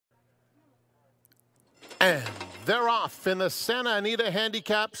They're off in the Santa Anita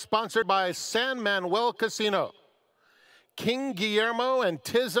Handicap, sponsored by San Manuel Casino. King Guillermo and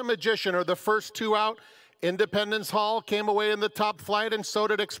Tiz a Magician are the first two out. Independence Hall came away in the top flight, and so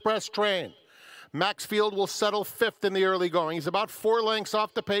did Express Train. Maxfield will settle fifth in the early going. He's about 4 lengths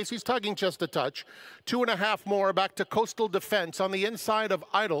off the pace. He's tugging just a touch. 2.5 more back to Coastal Defense on the inside of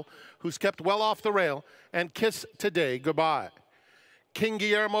Idol, who's kept well off the rail, and Kiss Today Goodbye. King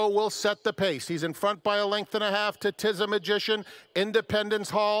Guillermo will set the pace. He's in front by 1.5 lengths to Tiz a Magician. Independence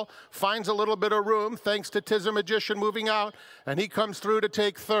Hall finds a little bit of room thanks to Tiz a Magician moving out, and he comes through to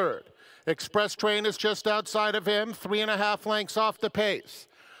take third. Express Train is just outside of him, 3.5 lengths off the pace.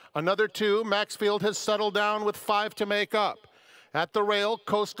 Another 2, Maxfield has settled down with 5 to make up. At the rail,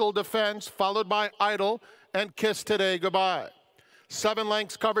 Coastal Defense, followed by Idol and Kiss Today Goodbye. 7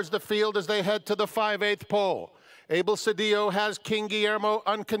 lengths covers the field as they head to the 5/8 pole. Abel Cedillo has King Guillermo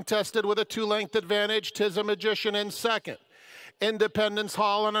uncontested with a 2-length advantage. Tiz a Magician in second. Independence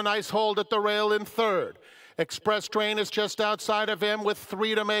Hall on a nice hold at the rail in third. Express Train is just outside of him with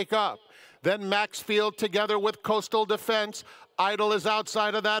 3 to make up. Then Maxfield together with Coastal Defense. Idol is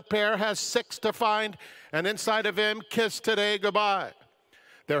outside of that pair, has 6 to find, and inside of him, Kiss Today Goodbye.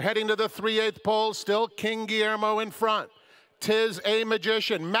 They're heading to the 3/8 pole, still King Guillermo in front. Tiz a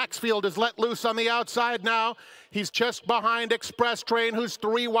Magician. Maxfield is let loose on the outside now. He's just behind Express Train, who's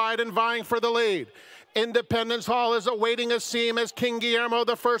 3 wide and vying for the lead. Independence Hall is awaiting a seam as King Guillermo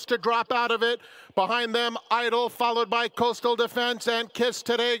the first to drop out of it. Behind them, Idol, followed by Coastal Defense and Kiss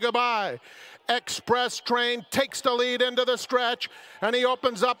Today Goodbye. Express Train takes the lead into the stretch, and he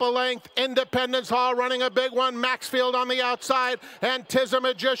opens up a length. Independence Hall running a big one. Maxfield on the outside, and Tiz a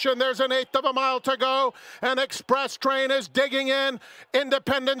Magician. There's an 1/8 of a mile to go, and Express Train is digging in.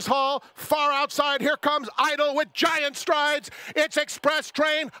 Independence Hall far outside. Here comes Idol with giant strides. It's Express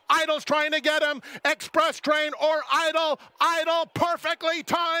Train. Idol's trying to get him. Express Train or Idol. Idol perfectly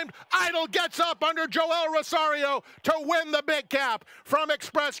timed. Idol gets up under Joel Rosario to win the big cap from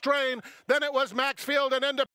Express Train. Then it was Maxfield and Independence.